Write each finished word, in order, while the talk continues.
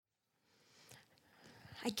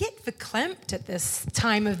I get verklempt at this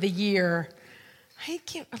time of the year. I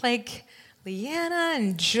get like Leanna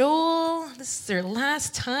and Joel, this is their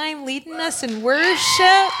last time leading us in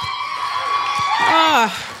worship.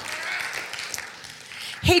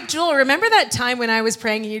 Hey, Joel, remember that time when I was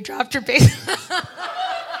praying and you dropped your bass?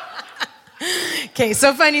 Okay,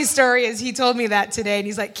 so funny story is he told me that today, and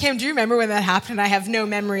he's like, Kim, do you remember when that happened? I have no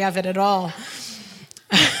memory of it at all.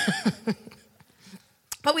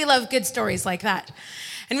 But we love good stories like that.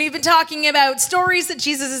 And we've been talking about stories that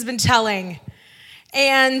Jesus has been telling.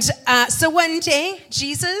 And so one day,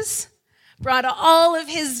 Jesus brought all of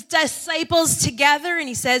his disciples together, and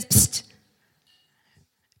he says, psst,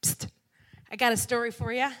 psst, I got a story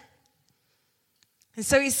for you. And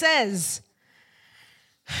so he says,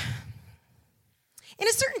 in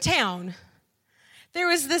a certain town, there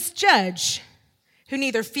was this judge who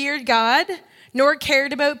neither feared God nor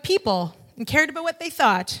cared about people and cared about what they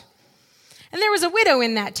thought. And there was a widow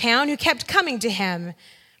in that town who kept coming to him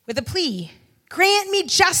with a plea, grant me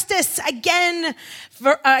justice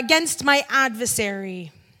against my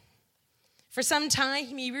adversary. For some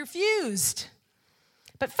time, he refused.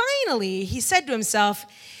 But finally, he said to himself,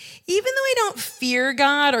 even though I don't fear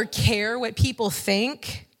God or care what people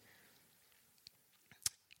think,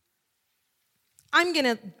 I'm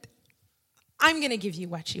gonna give you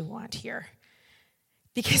what you want here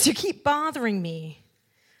because you keep bothering me.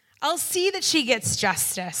 I'll see that she gets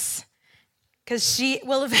justice because she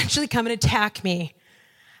will eventually come and attack me.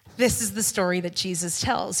 This is the story that Jesus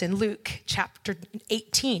tells in Luke chapter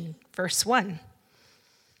 18, verse 1.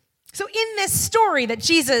 So in this story that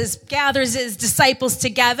Jesus gathers his disciples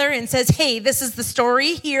together and says, hey, this is the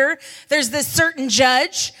story here. There's this certain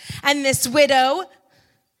judge and this widow.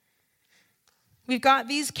 We've got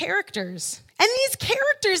these characters. And these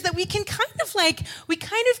characters that we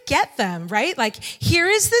kind of get them, right? Like, here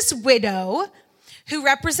is this widow who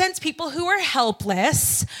represents people who are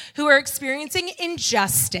helpless, who are experiencing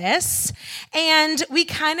injustice, and we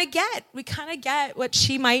kind of get what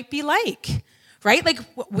she might be like, right? Like,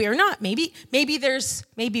 we're not, maybe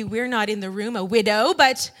we're not in the room a widow,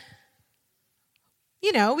 but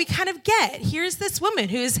we kind of get, here's this woman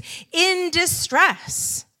who's in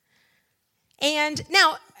distress. And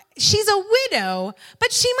now, she's a widow,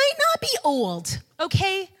 but she might not be old,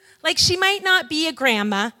 okay? Like, she might not be a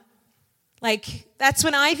grandma. Like, that's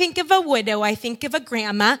when I think of a widow, I think of a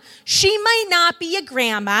grandma. She might not be a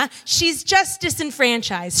grandma. She's just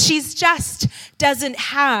disenfranchised. She's just doesn't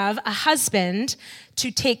have a husband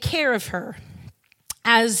to take care of her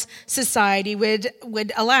as society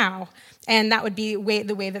would allow. And that would be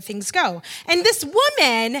the way that things go. And this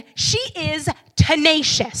woman, she is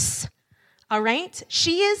tenacious. All right?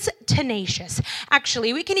 She is tenacious.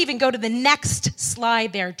 Actually, we can even go to the next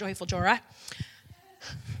slide there, Joyful Jorah.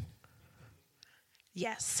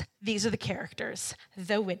 Yes, these are the characters.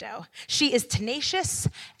 The widow. She is tenacious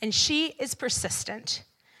and she is persistent.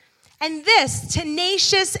 And this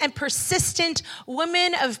tenacious and persistent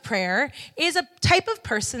woman of prayer is a type of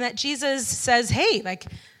person that Jesus says, hey, like,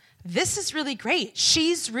 this is really great.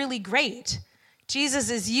 She's really great. Jesus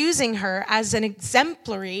is using her as an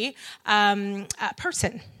exemplary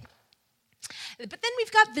person. But then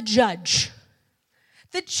we've got the judge.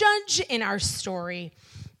 The judge in our story.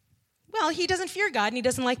 Well, he doesn't fear God and he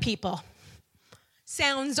doesn't like people.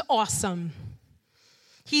 Sounds awesome.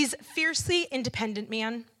 He's a fiercely independent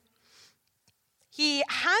man. He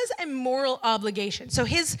has a moral obligation. So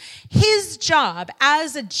his job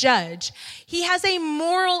as a judge, he has a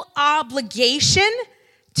moral obligation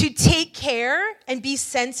to take care and be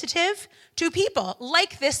sensitive to people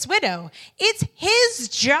like this widow. It's his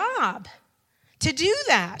job to do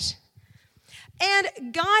that.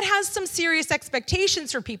 And God has some serious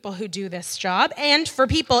expectations for people who do this job and for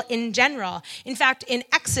people in general. In fact, in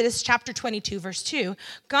Exodus chapter 22, verse 2,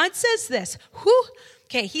 God says this,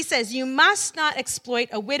 he says, you must not exploit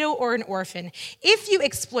a widow or an orphan. If you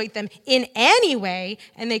exploit them in any way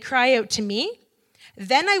and they cry out to me,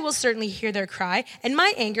 then I will certainly hear their cry, and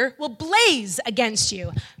my anger will blaze against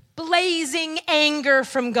you. Blazing anger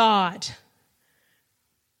from God.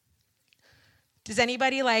 Does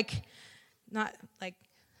anybody not like,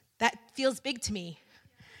 that feels big to me?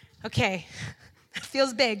 Okay, that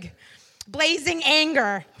feels big. Blazing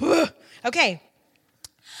anger. Okay.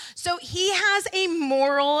 So he has a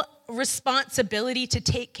moral responsibility to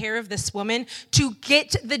take care of this woman, to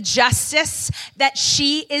get the justice that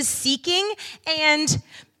she is seeking, and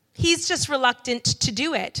he's just reluctant to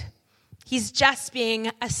do it. He's just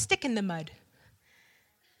being a stick in the mud.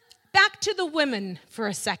 Back to the women for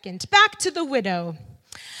a second. Back to the widow.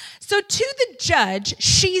 So to the judge,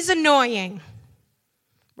 she's annoying,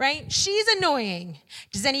 right? She's annoying.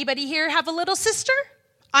 Does anybody here have a little sister?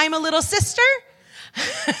 I'm a little sister.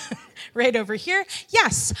 Right over here.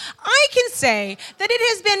 Yes, I can say that it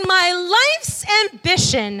has been my life's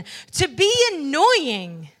ambition to be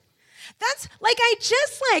annoying. That's like, I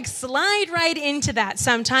just slide right into that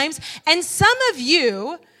sometimes. And some of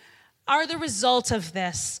you are the result of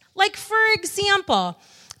this. Like, for example,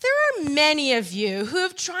 there are many of you who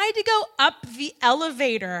have tried to go up the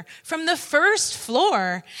elevator from the first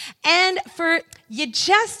floor, and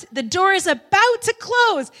the door is about to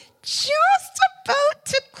close, just about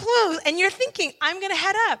to close, and you're thinking, I'm going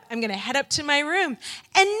to head up to my room.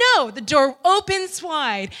 And no, the door opens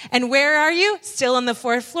wide, and where are you? Still on the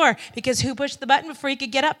fourth floor, because who pushed the button before you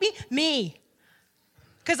could get up? Me.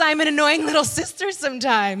 Because I'm an annoying little sister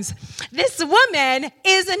sometimes. This woman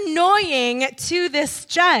is annoying to this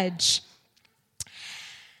judge.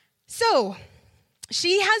 So,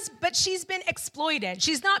 she's been exploited.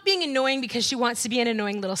 She's not being annoying because she wants to be an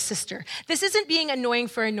annoying little sister. This isn't being annoying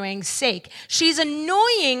for annoying's sake. She's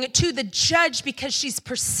annoying to the judge because she's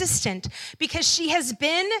persistent, because she is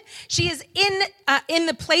in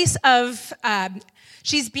the place of,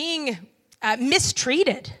 she's being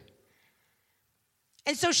mistreated.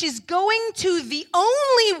 And so she's going to the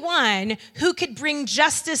only one who could bring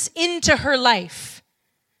justice into her life.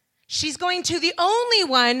 She's going to the only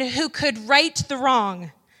one who could right the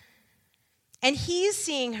wrong. And he's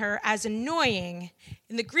seeing her as annoying.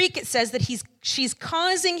 In the Greek, it says that she's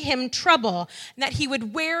causing him trouble, and that she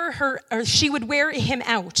would wear him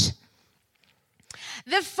out.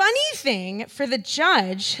 The funny thing for the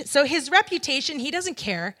judge, so his reputation, he doesn't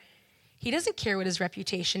care. He doesn't care what his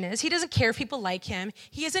reputation is. He doesn't care if people like him.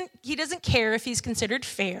 He doesn't care if he's considered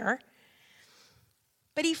fair.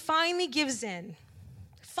 But he finally gives in.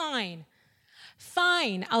 Fine,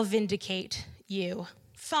 I'll vindicate you.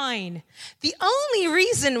 Fine. The only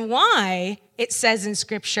reason why it says in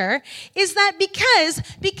Scripture is that because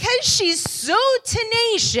she's so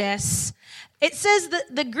tenacious, it says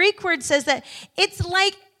that the Greek word says that it's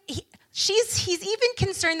like he's even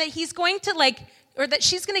concerned that he's going to or that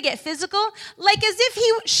she's going to get physical, like as if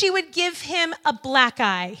she would give him a black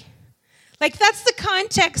eye. Like, that's the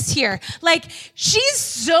context here. Like, she's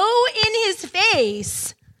so in his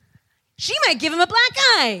face, she might give him a black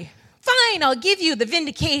eye. Fine, I'll give you the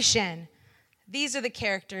vindication. These are the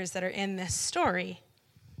characters that are in this story.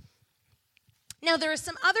 Now, there are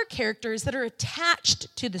some other characters that are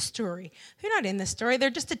attached to the story. They're not in the story, they're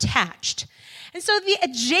just attached. And so the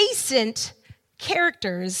adjacent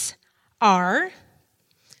characters are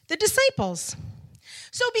the disciples.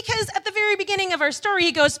 So because at the very beginning of our story,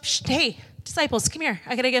 he goes, hey, disciples, come here.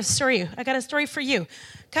 I got a story for you.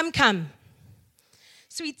 Come.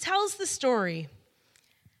 So he tells the story.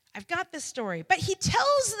 I've got this story. But he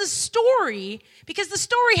tells the story because the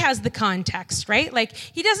story has the context, right? Like,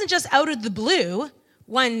 he doesn't just out of the blue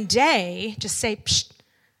one day just say,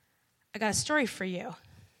 I got a story for you.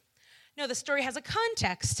 No, the story has a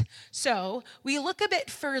context. So we look a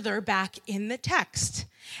bit further back in the text,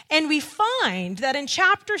 and we find that in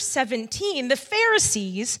chapter 17, the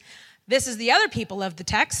Pharisees, this is the other people of the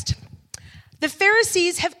text, the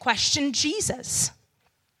Pharisees have questioned Jesus.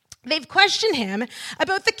 They've questioned him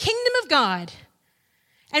about the kingdom of God.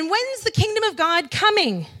 And when's the kingdom of God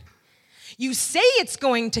coming? You say it's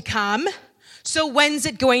going to come, so when's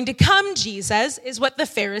it going to come, Jesus, is what the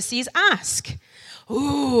Pharisees ask.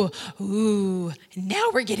 Ooh, now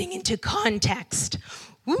we're getting into context.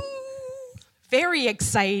 Ooh, very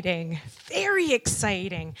exciting.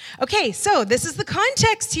 Okay, so this is the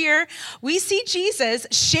context here. We see Jesus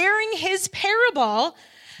sharing his parable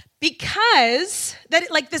because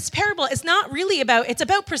this parable is not really it's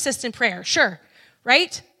about persistent prayer, sure,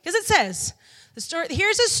 right? Because it says,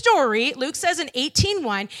 here's a story, Luke says in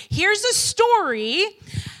 18:1, here's a story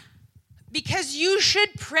because you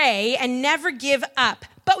should pray and never give up.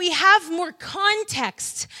 But we have more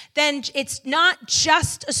context than it's not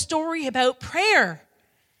just a story about prayer.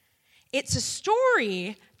 It's a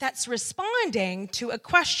story that's responding to a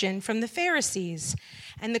question from the Pharisees.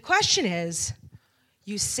 And the question is,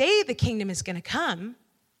 you say the kingdom is going to come.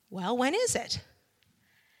 Well, when is it?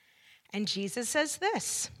 And Jesus says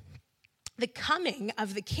this: the coming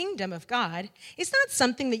of the kingdom of God is not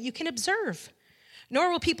something that you can observe. Nor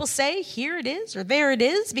will people say, here it is, or there it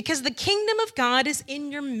is, because the kingdom of God is in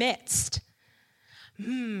your midst.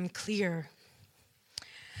 Clear.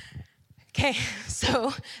 Okay,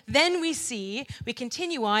 so then we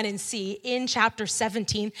continue on and see in chapter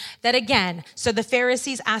 17 that again, so the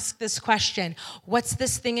Pharisees ask this question, what's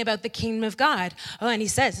this thing about the kingdom of God? Oh, and he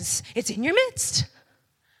says, it's in your midst.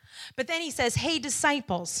 But then he says, hey,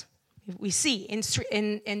 disciples, We see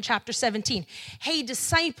in chapter 17, hey,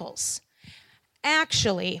 disciples,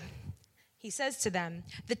 actually, he says to them,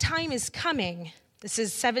 the time is coming. This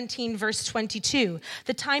is 17, verse 22.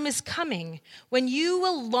 The time is coming when you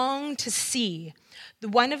will long to see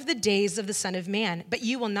one of the days of the Son of Man, but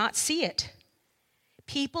you will not see it.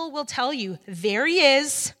 People will tell you, there he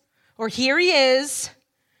is, or here he is.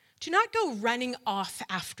 Do not go running off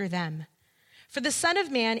after them. For the Son of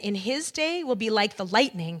Man in his day will be like the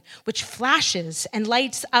lightning, which flashes and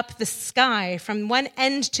lights up the sky from one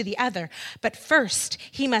end to the other. But first,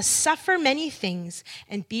 he must suffer many things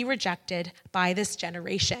and be rejected by this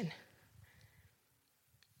generation.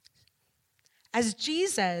 As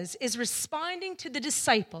Jesus is responding to the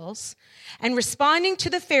disciples and responding to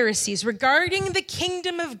the Pharisees regarding the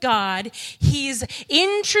kingdom of God, he's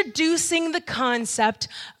introducing the concept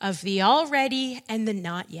of the already and the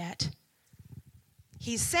not yet.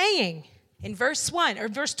 He's saying in verse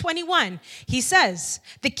 21, he says,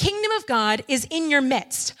 the kingdom of God is in your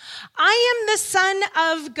midst. I am the Son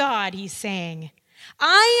of God, he's saying.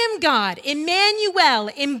 I am God, Emmanuel,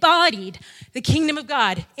 embodied, the kingdom of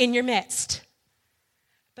God in your midst.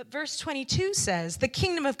 But verse 22 says, the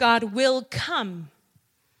kingdom of God will come.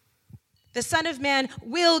 The Son of Man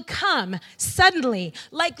will come suddenly,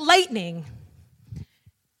 like lightning.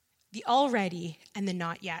 The already and the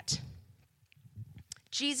not yet.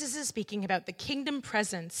 Jesus is speaking about the kingdom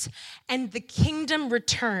presence and the kingdom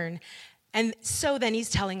return. And so then he's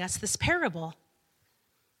telling us this parable,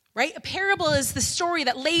 right? A parable is the story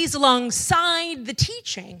that lays alongside the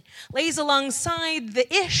teaching, lays alongside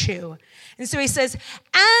the issue. And so he says,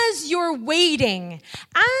 as you're waiting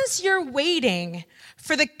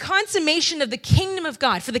for the consummation of the kingdom of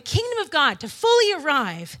God, for the kingdom of God to fully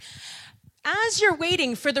arrive, as you're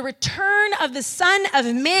waiting for the return of the Son of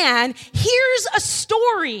Man, here's a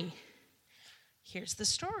story. Here's the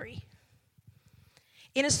story.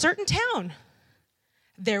 In a certain town,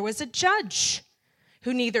 there was a judge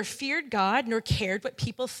who neither feared God nor cared what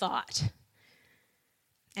people thought.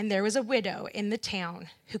 And there was a widow in the town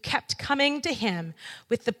who kept coming to him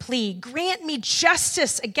with the plea, grant me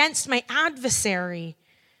justice against my adversary.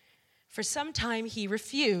 For some time he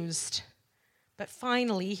refused. But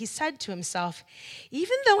finally, he said to himself,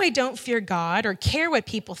 even though I don't fear God or care what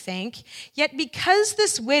people think, yet because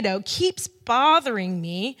this widow keeps bothering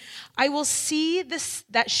me, I will see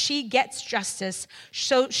that she gets justice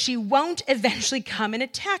so she won't eventually come and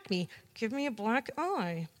attack me. Give me a black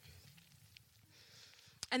eye.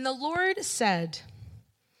 And the Lord said,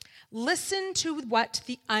 listen to what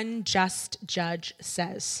the unjust judge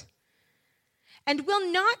says. And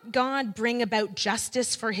will not God bring about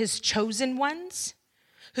justice for his chosen ones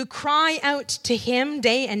who cry out to him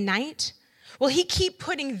day and night? Will he keep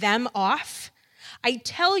putting them off? I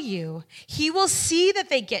tell you, he will see that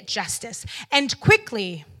they get justice, and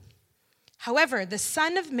quickly. However, when the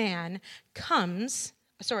Son of Man comes,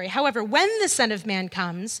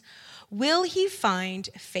 will he find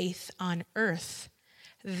faith on earth?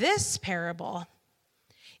 This parable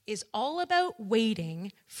is all about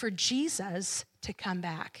waiting for Jesus to come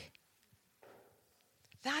back.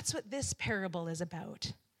 That's what this parable is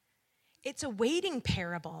about. It's a waiting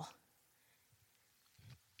parable.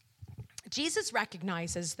 Jesus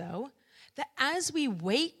recognizes, though, that as we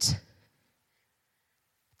wait,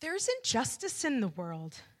 there's injustice in the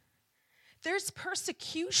world. There's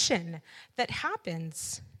persecution that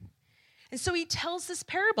happens. And so he tells this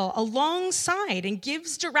parable alongside and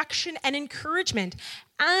gives direction and encouragement.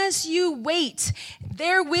 As you wait,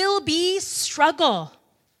 there will be struggle.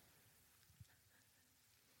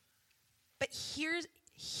 But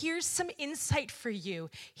here's some insight for you.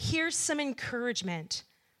 Here's some encouragement.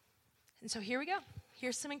 And so here we go.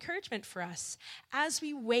 Here's some encouragement for us. As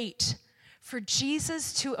we wait for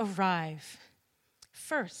Jesus to arrive,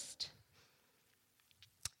 first,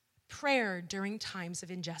 prayer during times of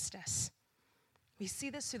injustice. We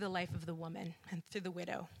see this through the life of the woman and through the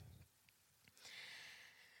widow.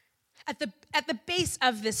 At the base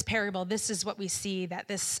of this parable, this is what we see, that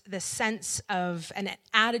this sense of an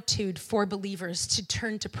attitude for believers to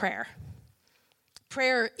turn to prayer.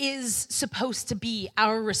 Prayer is supposed to be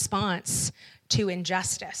our response to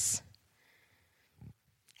injustice.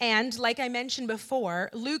 And like I mentioned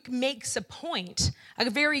before, Luke makes a point, a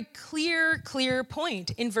very clear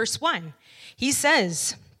point in verse 1. He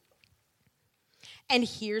says, and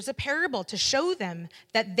here's a parable to show them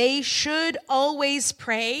that they should always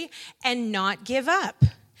pray and not give up.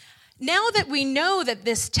 Now that we know that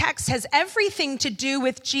this text has everything to do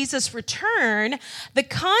with Jesus' return, the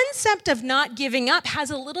concept of not giving up has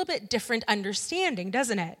a little bit different understanding,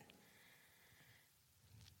 doesn't it?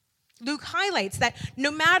 Luke highlights that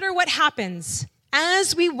no matter what happens,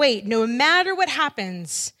 as we wait, no matter what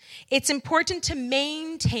happens, it's important to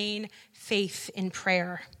maintain faith in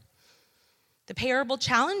prayer. The parable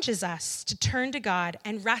challenges us to turn to God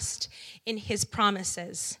and rest in his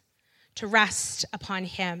promises, to rest upon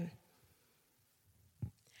him.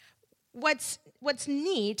 What's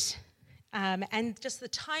neat, and just the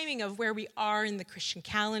timing of where we are in the Christian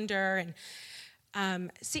calendar,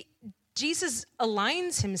 and Jesus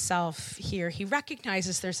aligns himself here. He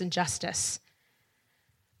recognizes there's injustice,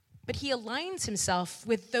 but he aligns himself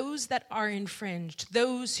with those that are infringed,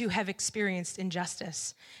 those who have experienced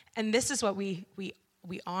injustice. And this is what we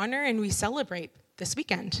honor and we celebrate this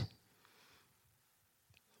weekend.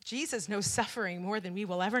 Jesus knows suffering more than we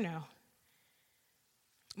will ever know.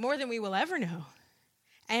 More than we will ever know.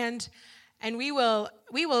 And we will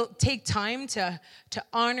take time to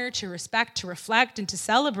honor, to respect, to reflect, and to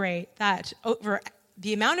celebrate that over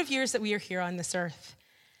the amount of years that we are here on this earth.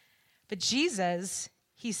 But Jesus,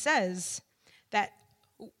 he says that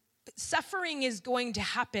suffering is going to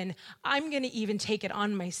happen. I'm going to even take it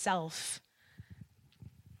on myself.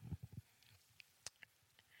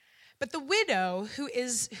 But the widow who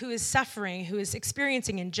is suffering, who is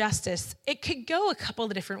experiencing injustice, it could go a couple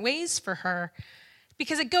of different ways for her,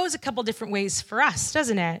 because it goes a couple different ways for us,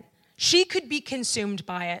 doesn't it? She could be consumed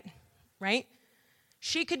by it, right?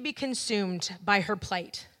 She could be consumed by her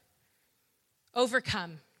plight,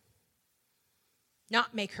 overcome,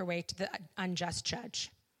 not make her way to the unjust judge.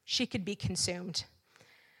 She could be consumed.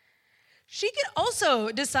 She could also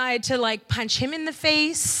decide to punch him in the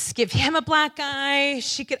face, give him a black eye.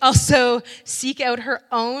 She could also seek out her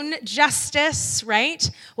own justice, right?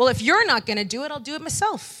 Well, if you're not going to do it, I'll do it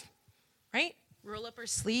myself, right? Roll up her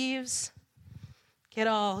sleeves, get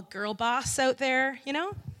all girl boss out there, you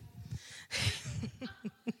know?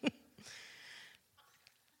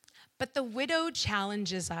 But the widow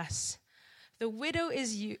challenges us. The widow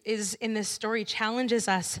is in this story challenges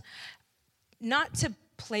us not to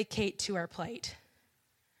placate to our plight,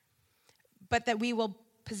 but that we will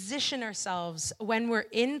position ourselves when we're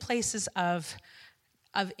in places of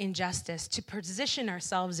injustice, to position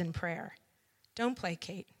ourselves in prayer. Don't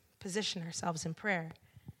placate, position ourselves in prayer.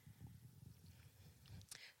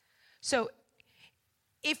 So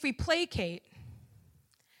if we placate,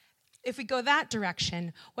 if we go that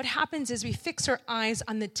direction, what happens is we fix our eyes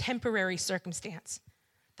on the temporary circumstance.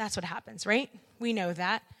 That's what happens, right? We know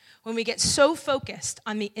that. When we get so focused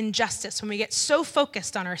on the injustice, when we get so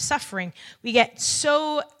focused on our suffering, we get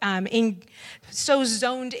so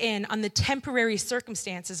zoned in on the temporary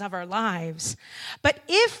circumstances of our lives. But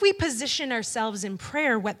if we position ourselves in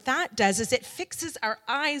prayer, what that does is it fixes our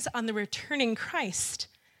eyes on the returning Christ.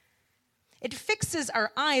 It fixes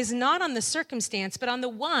our eyes not on the circumstance, but on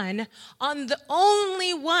the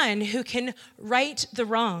only one who can right the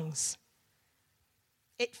wrongs.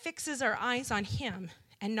 It fixes our eyes on him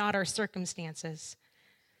and not our circumstances.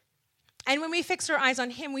 And when we fix our eyes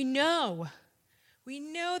on him, we know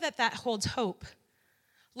that holds hope.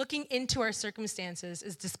 Looking into our circumstances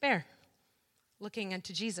is despair. Looking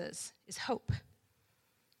unto Jesus is hope.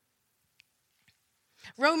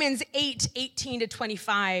 Romans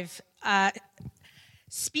 8:18-25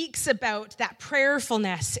 speaks about that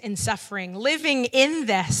prayerfulness in suffering, living in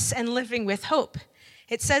this and living with hope.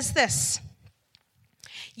 It says this,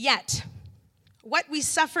 "Yet, what we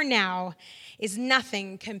suffer now is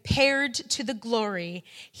nothing compared to the glory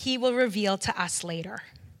he will reveal to us later.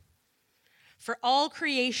 For all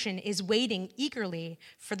creation is waiting eagerly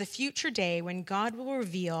for the future day when God will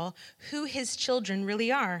reveal who his children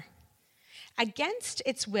really are. Against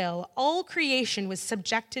its will, all creation was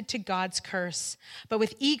subjected to God's curse, but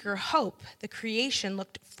with eager hope, the creation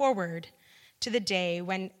looked forward to the day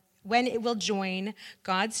when it will join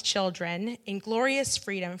God's children in glorious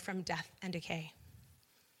freedom from death and decay.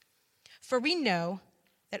 For we know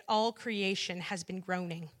that all creation has been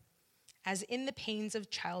groaning, as in the pains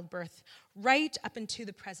of childbirth, right up unto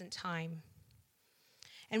the present time.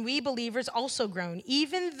 And we believers also groan,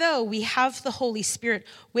 even though we have the Holy Spirit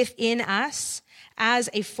within us as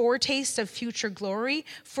a foretaste of future glory,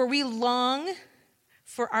 for we long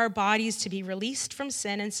for our bodies to be released from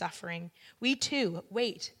sin and suffering. We too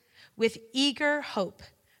wait with eager hope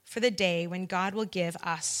for the day when God will give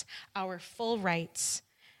us our full rights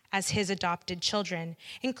as his adopted children,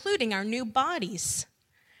 including our new bodies,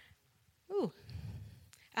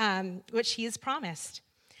 which he has promised.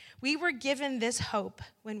 We were given this hope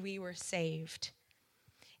when we were saved.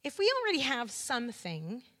 If we already have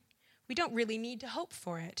something, we don't really need to hope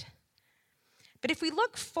for it. But if we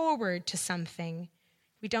look forward to something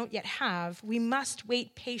we don't yet have, we must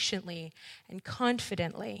wait patiently and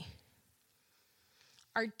confidently.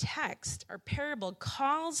 our text, our parable,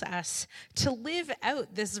 calls us to live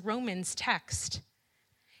out this Romans text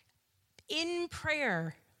in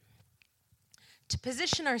prayer, to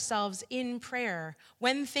position ourselves in prayer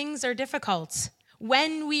when things are difficult,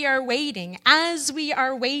 when we are waiting, as we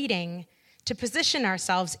are waiting, to position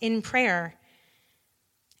ourselves in prayer.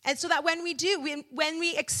 And so that when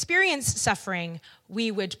we experience suffering,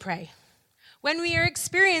 we would pray. When we are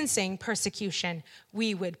experiencing persecution,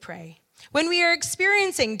 we would pray. When we are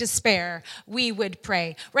experiencing despair, we would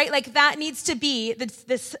pray, right? Like that needs to be,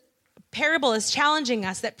 this parable is challenging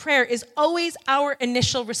us that prayer is always our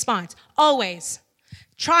initial response, always.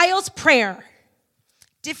 Trials, prayer.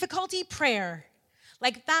 Difficulty, prayer.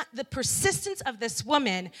 Like that, the persistence of this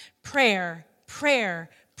woman, prayer, prayer,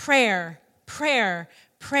 prayer, prayer,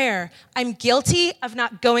 prayer. I'm guilty of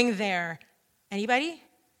not going there. Anybody?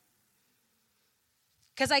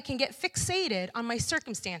 Because I can get fixated on my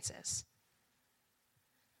circumstances.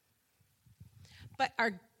 But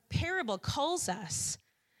our parable calls us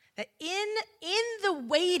that in the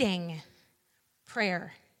waiting,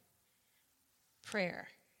 prayer, prayer,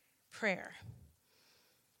 prayer.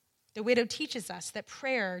 The widow teaches us that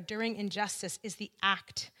prayer during injustice is the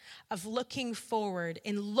act of looking forward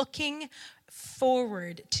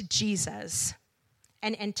to Jesus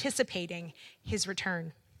and anticipating his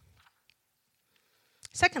return.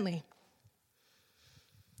 Secondly,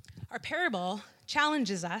 our parable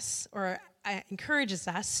challenges us or encourages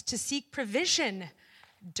us to seek provision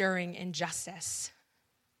during injustice.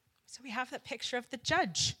 So we have that picture of the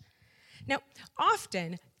judge. Now,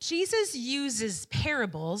 often, Jesus uses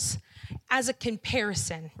parables as a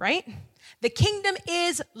comparison, right? The kingdom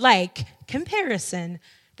is like comparison.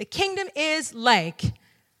 The kingdom is like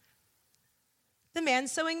the man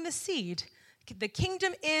sowing the seed. The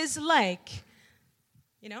kingdom is like,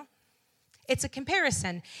 it's a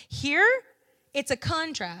comparison. Here, it's a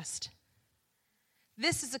contrast.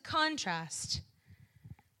 This is a contrast.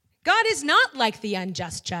 God is not like the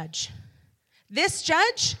unjust judge. This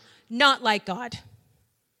judge, not like God.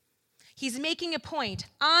 He's making a point.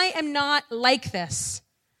 I am not like this.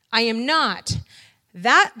 I am not.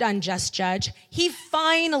 That unjust judge, he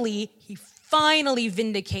finally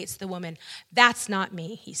vindicates the woman. That's not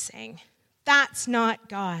me, he's saying. That's not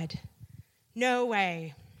God. No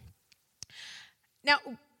way. Now,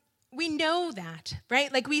 we know that,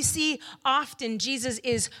 right? Like we see often Jesus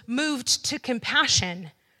is moved to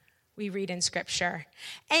compassion, we read in Scripture.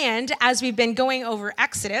 And as we've been going over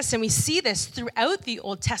Exodus, and we see this throughout the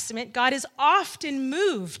Old Testament, God is often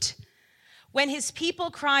moved when his people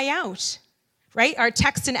cry out, right? Our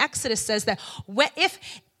text in Exodus says that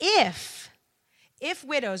if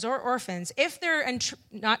widows or orphans, if they're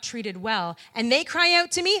not treated well, and they cry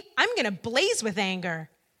out to me, I'm going to blaze with anger.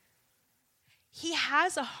 He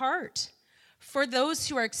has a heart for those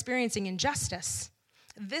who are experiencing injustice.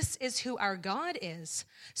 This is who our God is.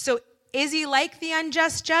 So is he like the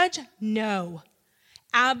unjust judge? No,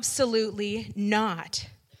 absolutely not.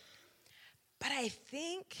 But I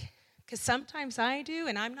think, because sometimes I do,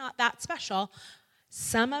 and I'm not that special,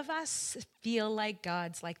 some of us feel like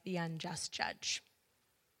God's like the unjust judge,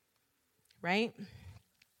 right?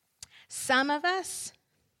 Some of us,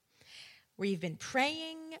 we've been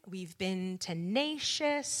praying, we've been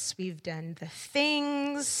tenacious, we've done the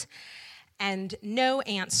things, and no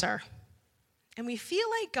answer. And we feel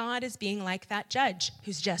like God is being like that judge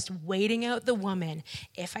who's just waiting out the woman.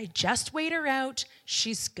 If I just wait her out,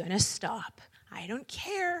 she's gonna stop. I don't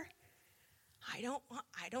care. I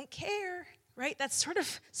don't care, right? That's sort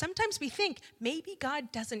of, sometimes we think maybe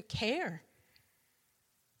God doesn't care.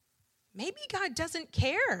 Maybe God doesn't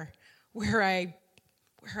care where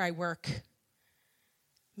I work.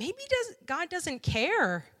 Maybe God doesn't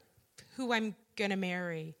care who I'm gonna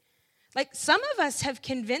marry. Like some of us have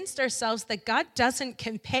convinced ourselves that God doesn't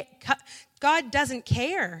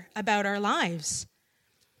care about our lives.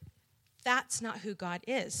 That's not who God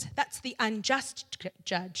is. That's the unjust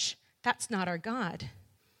judge. That's not our God.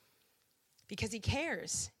 Because he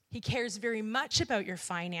cares. He cares very much about your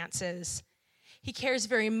finances. He cares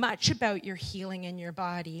very much about your healing in your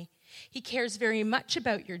body. He cares very much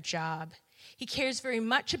about your job. He cares very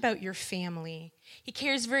much about your family. He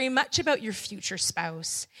cares very much about your future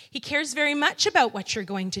spouse. He cares very much about what you're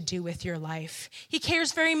going to do with your life. He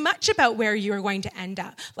cares very much about where you're going to end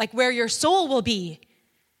up, like where your soul will be.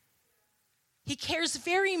 He cares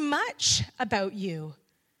very much about you.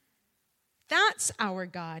 That's our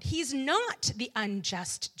God. He's not the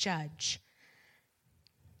unjust judge.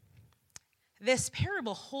 This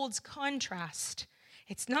parable holds contrast.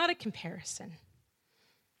 It's not a comparison.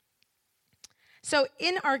 So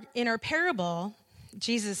in our parable,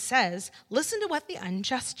 Jesus says, listen to what the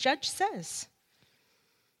unjust judge says.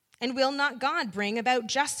 And will not God bring about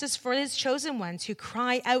justice for his chosen ones who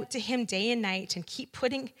cry out to him day and night and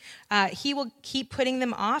he will keep putting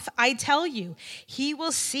them off? I tell you, he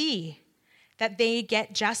will see that they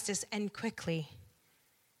get justice, and quickly.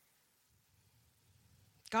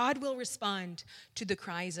 God will respond to the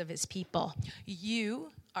cries of his people.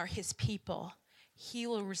 You are his people. He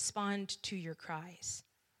will respond to your cries.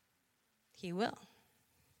 He will.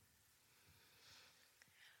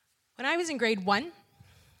 When I was in grade 1,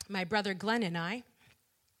 my brother Glenn and I,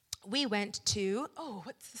 we went to,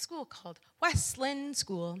 what's the school called? Westland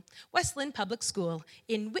Public School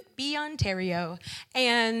in Whitby, Ontario.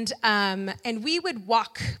 And we would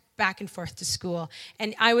walk back and forth to school.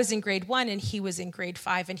 And I was in grade 1 and he was in grade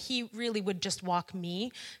 5. And he really would just walk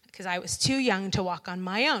me because I was too young to walk on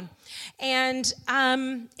my own. And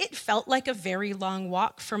it felt like a very long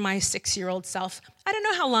walk for my 6-year-old self. I don't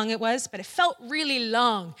know how long it was, but it felt really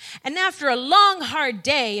long. And after a long, hard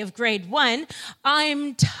day of grade 1,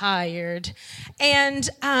 I'm tired. And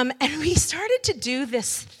we started to do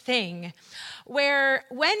this thing where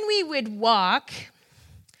when we would walk,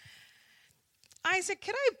 Isaac,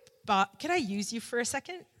 could I use you for a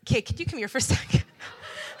second? Okay, could you come here for a second?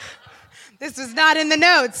 This was not in the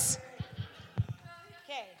notes.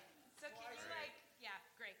 Okay, so can you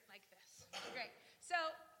great, like this. Great. So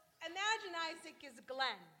imagine Isaac is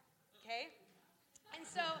Glenn, okay? And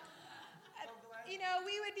so,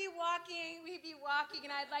 we would be walking, and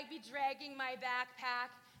I'd be dragging my backpack.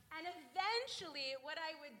 And eventually what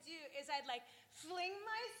I would do is I'd fling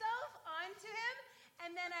myself onto him,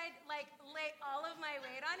 and then I'd lay all of my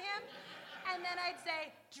weight on him, and then I'd say,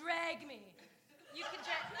 drag me. You can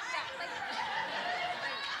drag,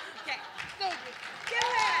 okay, thank you. Give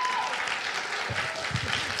that.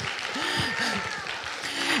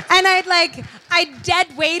 And I'd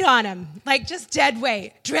dead weight on him, just dead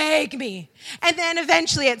weight, drag me. And then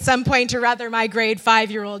eventually at some point or other, my grade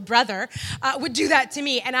 5-year-old brother would do that to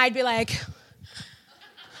me, and I'd be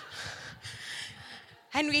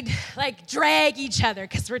and we'd drag each other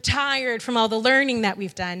because we're tired from all the learning that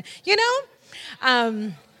we've done,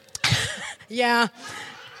 Yeah.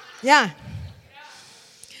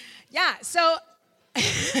 So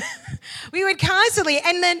we would constantly,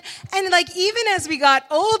 and even as we got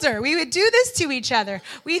older, we would do this to each other.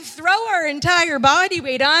 We'd throw our entire body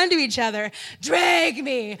weight onto each other, drag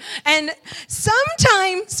me. And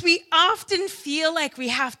sometimes we often feel like we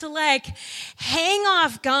have to hang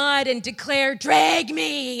off God and declare, drag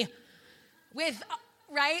me.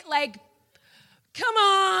 Come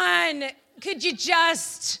on, could you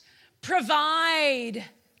just provide,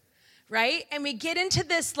 right? And we get into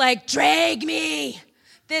this drag me,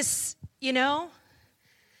 this,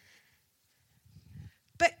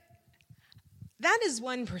 But that is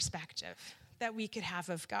one perspective that we could have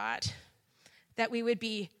of God, that we would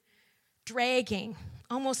be dragging,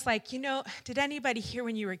 almost did anybody hear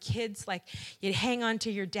when you were kids, you'd hang on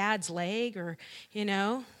to your dad's leg or,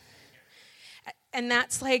 and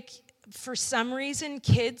that's for some reason,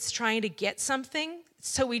 kids trying to get something,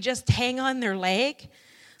 so we just hang on their leg.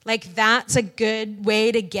 That's a good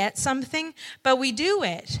way to get something, but we do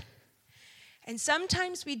it. And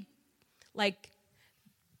sometimes we,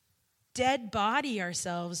 dead body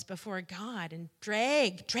ourselves before God and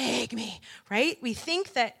drag me, right? We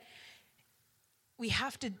think that we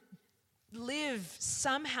have to live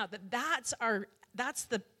somehow, that's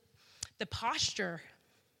the posture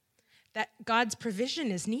that God's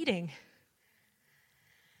provision is needing.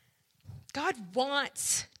 God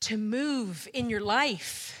wants to move in your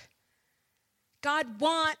life. God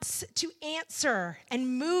wants to answer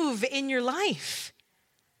and move in your life.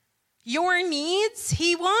 Your needs,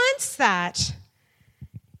 he wants that.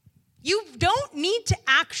 You don't need to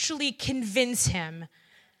actually convince him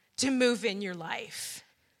to move in your life.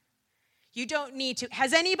 You don't need to.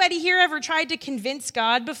 Has anybody here ever tried to convince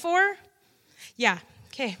God before? Yeah.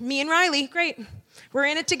 Okay, me and Riley, great. We're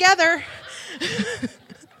in it together.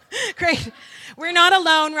 Great. We're not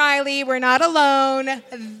alone, Riley. We're not alone.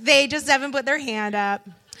 They just haven't put their hand up.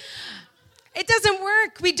 It doesn't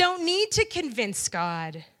work. We don't need to convince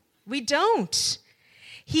God. We don't.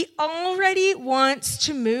 He already wants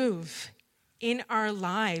to move in our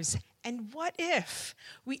lives. And what if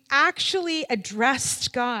we actually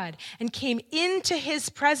addressed God and came into his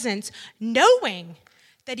presence knowing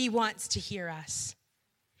that he wants to hear us?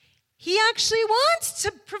 He actually wants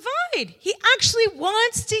to provide. He actually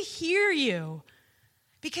wants to hear you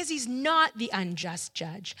because he's not the unjust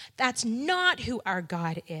judge. That's not who our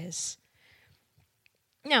God is.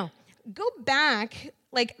 Now, go back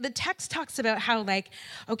Like, the text talks about how, like,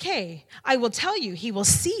 okay, I will tell you, he will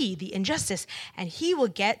see the injustice, and he will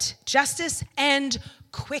get justice, and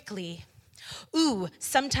quickly. Ooh,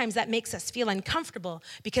 sometimes that makes us feel uncomfortable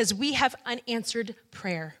because we have unanswered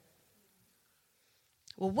prayer.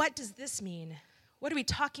 Well, what does this mean? What are we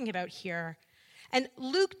talking about here? And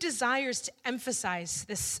Luke desires to emphasize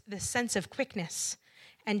this sense of quickness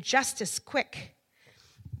and justice quick.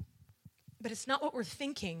 But it's not what we're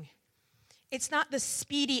thinking. It's not the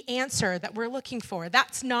speedy answer that we're looking for.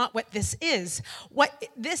 That's not what this is. What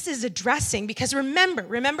this is addressing, because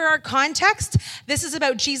remember our context? This is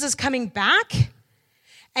about Jesus coming back,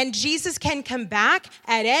 and Jesus can come back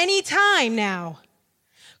at any time now,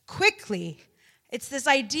 quickly. It's this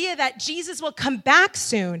idea that Jesus will come back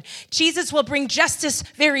soon. Jesus will bring justice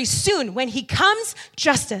very soon. When he comes,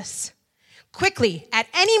 justice. Quickly, at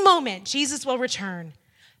any moment, Jesus will return.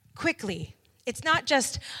 Quickly. It's not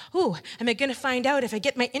just, am I going to find out if I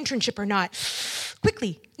get my internship or not?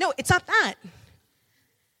 Quickly. No, it's not that.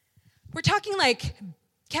 We're talking like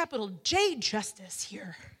capital J justice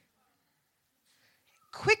here.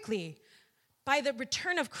 Quickly. By the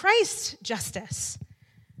return of Christ, justice.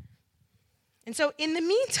 And so in the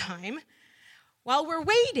meantime, while we're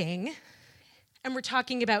waiting, and we're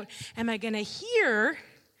talking about, am I going to hear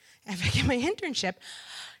if I get my internship?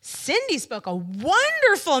 Cindy spoke a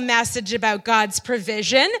wonderful message about God's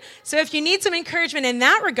provision. So if you need some encouragement in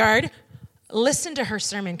that regard, listen to her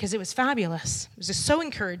sermon because it was fabulous. It was just so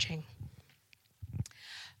encouraging.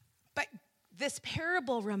 But this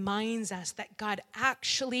parable reminds us that God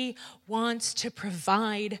actually wants to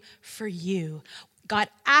provide for you. God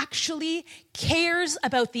actually cares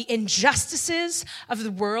about the injustices of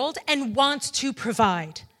the world and wants to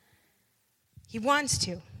provide. He wants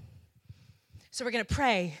to. So we're going to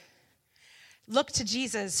pray, look to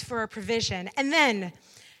Jesus for our provision. And then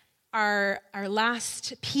our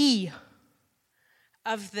last P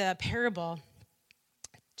of the parable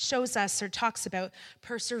shows us or talks about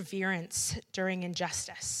perseverance during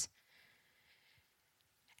injustice.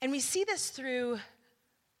 And we see this through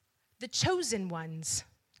the chosen ones.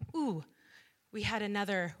 We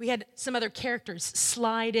had some other characters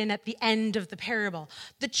slide in at the end of the parable.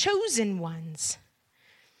 The chosen ones.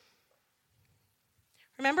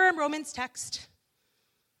 Remember our Romans text,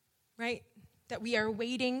 right? That we are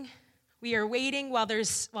waiting. We are waiting while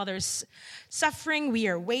there's suffering. We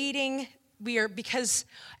are waiting.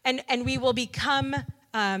 And we will become.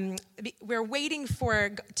 We're waiting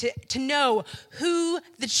to know who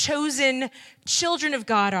the chosen children of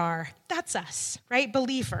God are. That's us, right?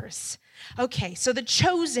 Believers. Okay, so the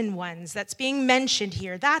chosen ones that's being mentioned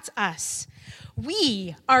here, that's us.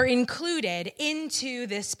 We are included into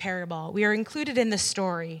this parable. We are included in the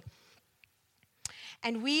story.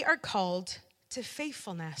 And we are called to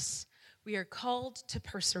faithfulness. We are called to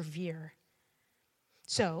persevere.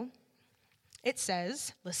 So, it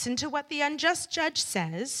says, listen to what the unjust judge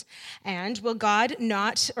says, and will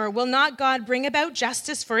not God bring about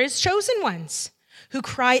justice for his chosen ones who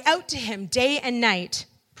cry out to him day and night?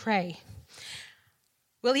 Pray.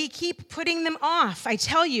 Will he keep putting them off? I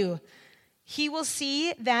tell you, he will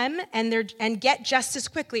see them and get justice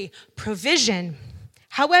quickly. Provision.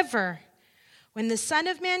 However, when the Son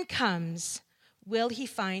of Man comes, will he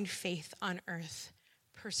find faith on earth?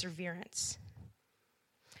 Perseverance.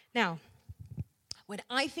 Now, when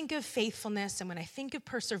I think of faithfulness and when I think of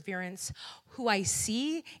perseverance, who I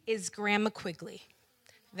see is Grandma Quigley.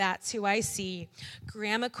 That's who I see,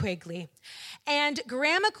 Grandma Quigley. And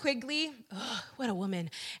Grandma Quigley, what a woman.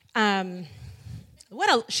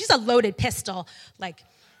 She's a loaded pistol. Like,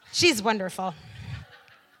 she's wonderful.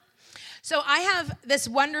 So I have this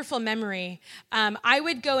wonderful memory. I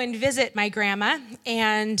would go and visit my grandma,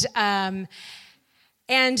 and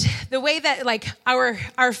the way that, like,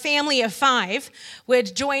 our family of 5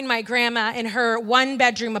 would join my grandma in her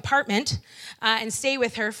 1-bedroom apartment and stay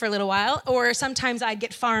with her for a little while, or sometimes I'd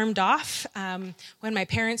get farmed off when my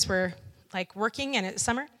parents were, like, working and it's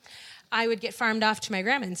summer. I would get farmed off to my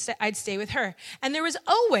grandma and I'd stay with her. And there was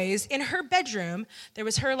always, in her bedroom, there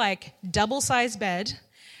was her, like, double-sized bed.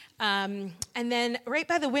 And then right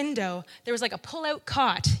by the window, there was, like, a pull-out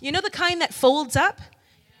cot. You know the kind that folds up?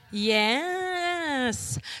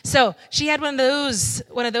 Yes. So she had one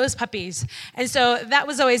of those puppies. And so that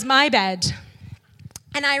was always my bed.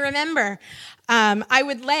 And I remember I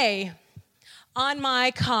would lay on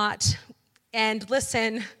my cot and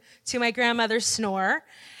listen to my grandmother snore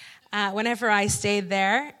whenever I stayed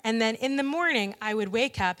there. And then in the morning, I would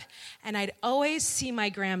wake up and I'd always see my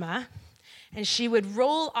grandma, and she would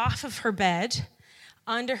roll off of her bed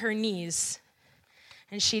onto her knees.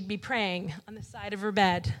 And she'd be praying on the side of her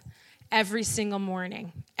bed. every single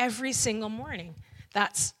morning. Every single morning.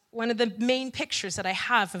 That's one of the main pictures that I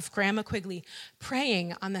have of Grandma Quigley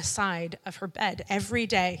praying on the side of her bed every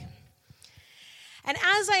day. And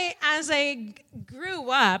as I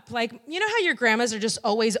grew up, like, you know how your grandmas are just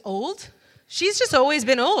always old? She's just always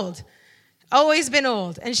been old. Always been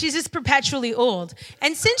old. And she's just perpetually old.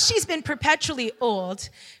 And since she's been perpetually old,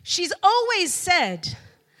 she's always said,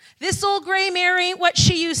 this old gray Mary ain't what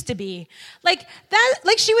she used to be. Like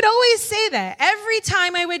she would always say that. Every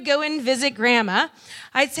time I would go and visit Grandma,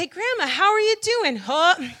 I'd say, Grandma, how are you doing?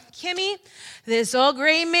 Oh, Kimmy, this old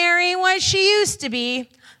gray Mary ain't what she used to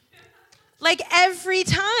be. Like every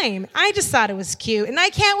time. I just thought it was cute. And I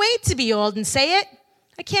can't wait to be old and say it.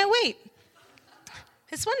 I can't wait.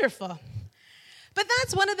 It's wonderful. But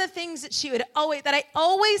that's one of the things that I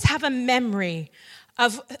always have a memory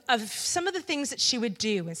of some of the things that she would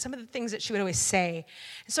do and some of the things that she would always say.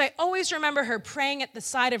 And so I always remember her praying at the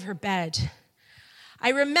side of her bed. I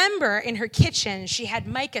remember in her kitchen, she had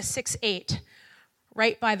Micah 6:8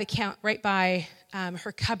 right by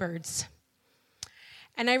her cupboards.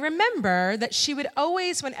 And I remember that she would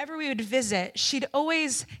always, whenever we would visit, she'd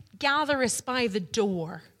always gather us by the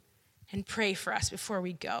door and pray for us before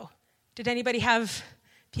we go. Did anybody have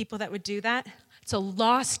people that would do that? It's a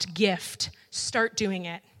lost gift. Start doing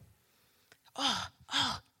it. Oh,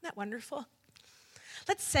 isn't that wonderful?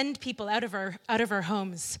 Let's send people out of our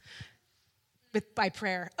homes by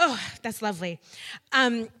prayer. Oh, that's lovely.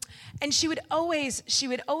 And she would always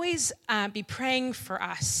be praying for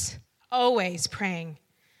us. Always praying.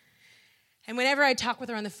 And whenever I talk with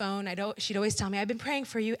her on the phone, she'd always tell me, I've been praying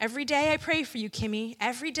for you. Every day I pray for you, Kimmy.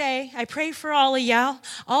 Every day I pray for all of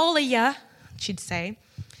ya, she'd say.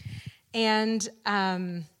 And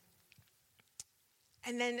then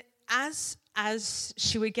as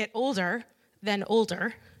she would get older,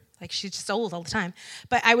 like she's just old all the time,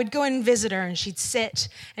 but I would go and visit her and she'd sit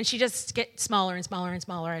and she'd just get smaller and smaller and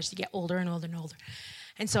smaller as she get older and older and older.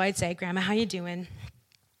 And so I'd say, Grandma, how you doing?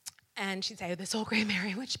 And she'd say, this old gray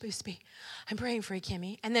Mary, what's supposed to be? I'm praying for you,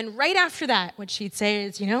 Kimmy. And then right after that, what she'd say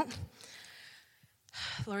is, the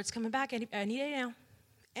Lord's coming back any day now.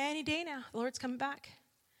 Any day now. The Lord's coming back.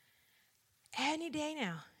 Any day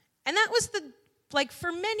now. And that was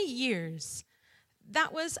for many years,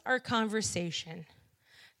 that was our conversation.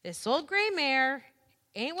 This old gray mare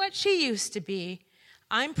ain't what she used to be.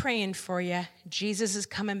 I'm praying for you. Jesus is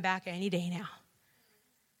coming back any day now.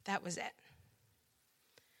 That was it.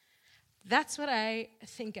 That's what I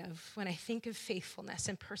think of when I think of faithfulness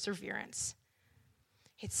and perseverance.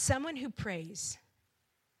 It's someone who prays.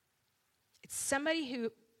 It's somebody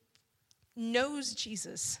who knows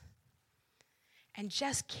Jesus and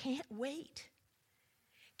just can't wait.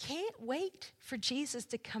 Can't wait for Jesus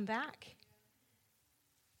to come back.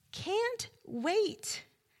 Can't wait.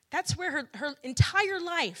 That's where her entire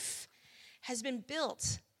life has been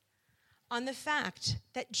built on the fact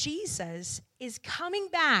that Jesus is coming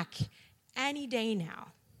back any day now.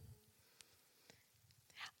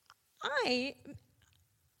 I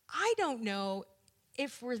don't know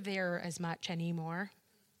if we're there as much anymore,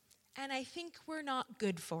 and I think we're not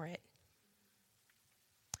good for it.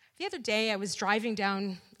 The other day, I was driving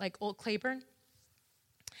down Old Claiborne,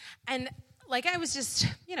 and I was just,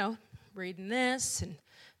 reading this and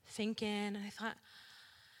thinking, and I thought,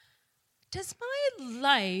 does my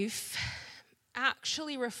life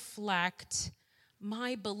actually reflect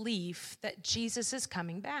my belief that Jesus is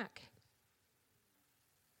coming back?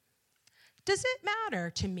 Does it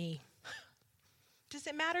matter to me? Does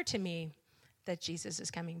it matter to me that Jesus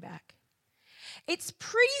is coming back? It's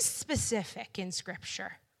pretty specific in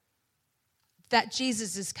Scripture that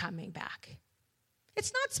Jesus is coming back.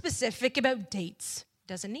 It's not specific about dates.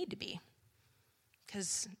 Doesn't need to be,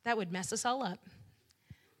 because that would mess us all up.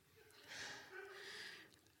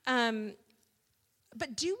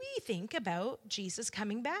 But do we think about Jesus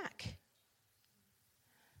coming back?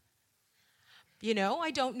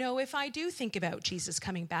 I don't know if I do think about Jesus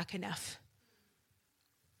coming back enough.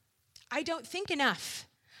 I don't think enough.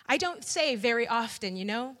 I don't say very often,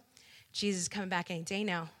 Jesus is coming back any day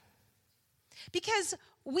now. Because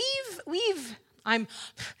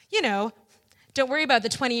don't worry about the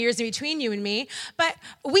 20 years in between you and me, but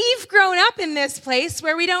we've grown up in this place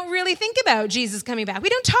where we don't really think about Jesus coming back. We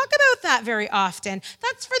don't talk about that very often.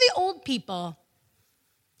 That's for the old people.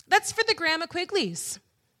 That's for the Grandma Quigleys.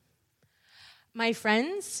 My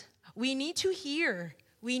friends, we need to hear.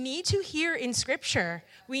 We need to hear in Scripture.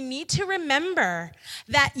 We need to remember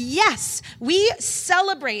that, yes, we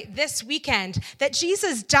celebrate this weekend that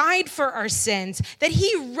Jesus died for our sins, that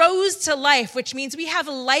he rose to life, which means we have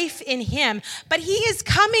life in him, but he is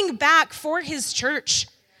coming back for his church.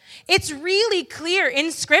 It's really clear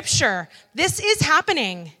in Scripture. This is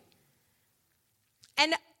happening.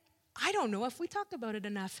 And I don't know if we talk about it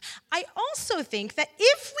enough. I also think that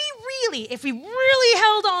if we really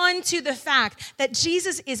held on to the fact that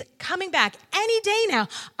Jesus is coming back any day now,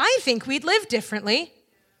 I think we'd live differently.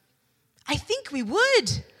 I think we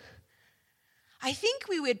would. I think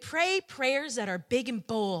we would pray prayers that are big and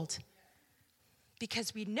bold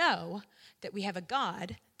because we know that we have a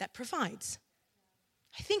God that provides.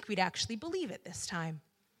 I think we'd actually believe it this time,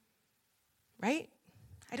 right?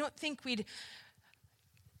 I don't think we'd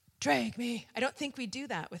drag me. I don't think we'd do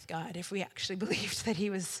that with God if we actually believed that he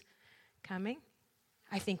was coming.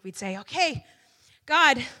 I think we'd say, okay,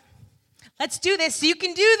 God, let's do this. You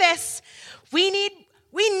can do this. We need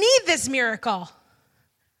this miracle.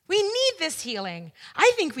 We need this healing.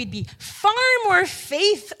 I think we'd be far more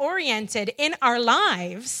faith-oriented in our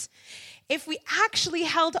lives if we actually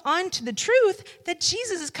held on to the truth that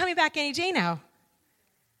Jesus is coming back any day now.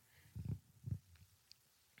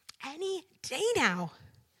 Any day now.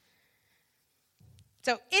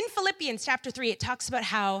 So in Philippians chapter 3, it talks about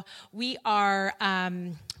how we are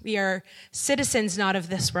citizens not of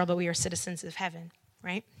this world, but we are citizens of heaven,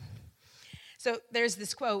 right? So there's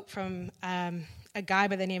this quote from a guy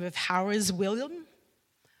by the name of Howard William.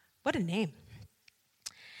 What a name.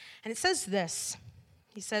 And it says this.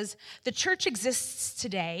 He says, the church exists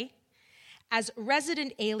today as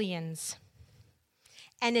resident aliens,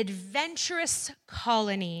 an adventurous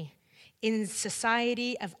colony in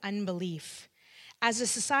society of unbelief. As a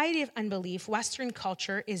society of unbelief, Western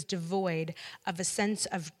culture is devoid of a sense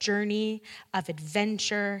of journey, of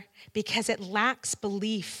adventure, because it lacks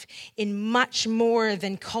belief in much more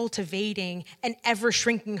than cultivating an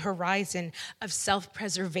ever-shrinking horizon of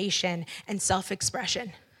self-preservation and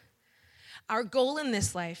self-expression. Our goal in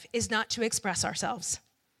this life is not to express ourselves.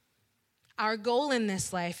 Our goal in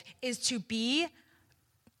this life is to be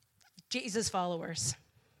Jesus followers.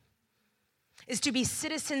 Is to be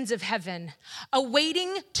citizens of heaven,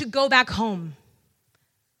 awaiting to go back home.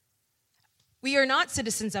 We are not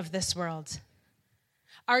citizens of this world.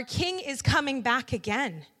 Our King is coming back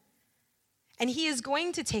again, and he is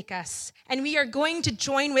going to take us, and we are going to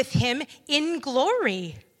join with him in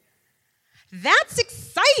glory. That's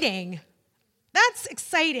exciting. That's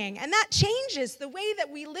exciting, and that changes the way that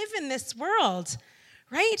we live in this world,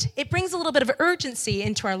 right? It brings a little bit of urgency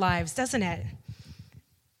into our lives, doesn't it?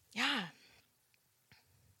 Yeah.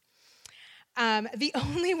 The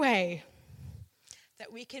only way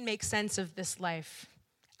that we can make sense of this life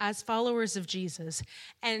as followers of Jesus,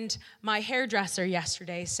 and my hairdresser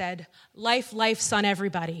yesterday said, life's on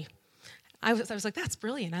everybody. I was like, that's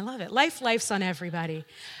brilliant. I love it. Life's on everybody.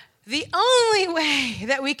 The only way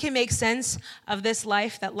that we can make sense of this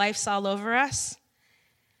life, that life's all over us,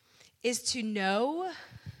 is to know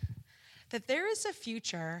that there is a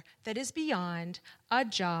future that is beyond a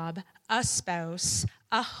job, a spouse,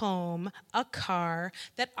 a home, a car,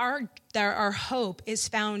 that our hope is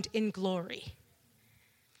found in glory.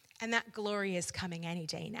 And that glory is coming any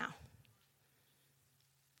day now.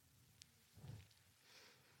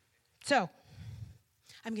 So,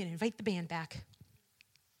 I'm going to invite the band back.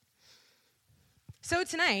 So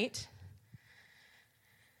tonight,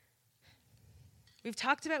 we've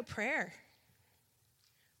talked about prayer.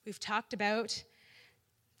 We've talked about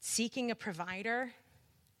seeking a provider,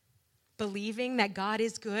 believing that God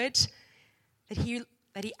is good, that he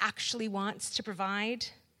actually wants to provide.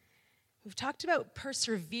 We've talked about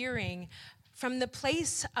persevering from the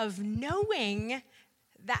place of knowing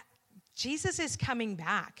that Jesus is coming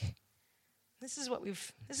back. This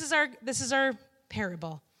is our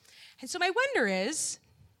parable. And so my wonder is,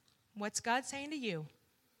 what's God saying to you?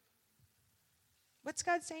 What's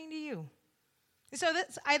God saying to you? So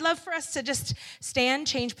I'd love for us to just stand,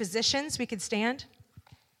 change positions. We could stand.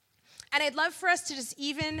 And I'd love for us to just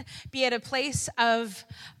even be at a place of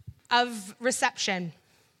reception.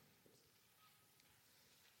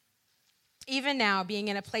 Even now, being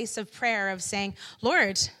in a place of prayer, of saying,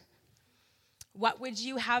 Lord, what would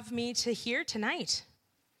you have me to hear tonight?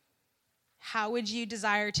 How would you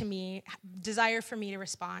desire for me to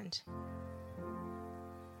respond?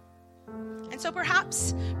 And so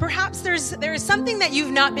perhaps there is something that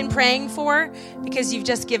you've not been praying for because you've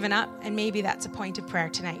just given up, and maybe that's a point of prayer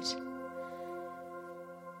tonight.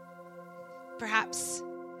 Perhaps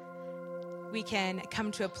we can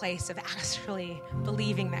come to a place of actually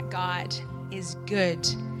believing that God is good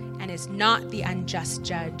and is not the unjust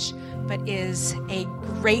judge, but is a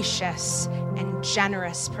gracious and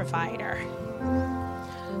generous provider.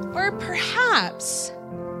 Or perhaps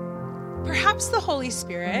the Holy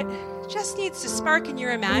Spirit just needs to spark in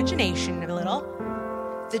your imagination a little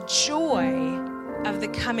the joy of the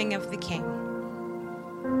coming of the King.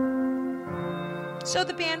 So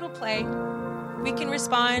the band will play. We can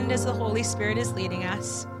respond as the Holy Spirit is leading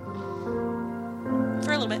us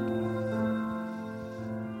for a little bit.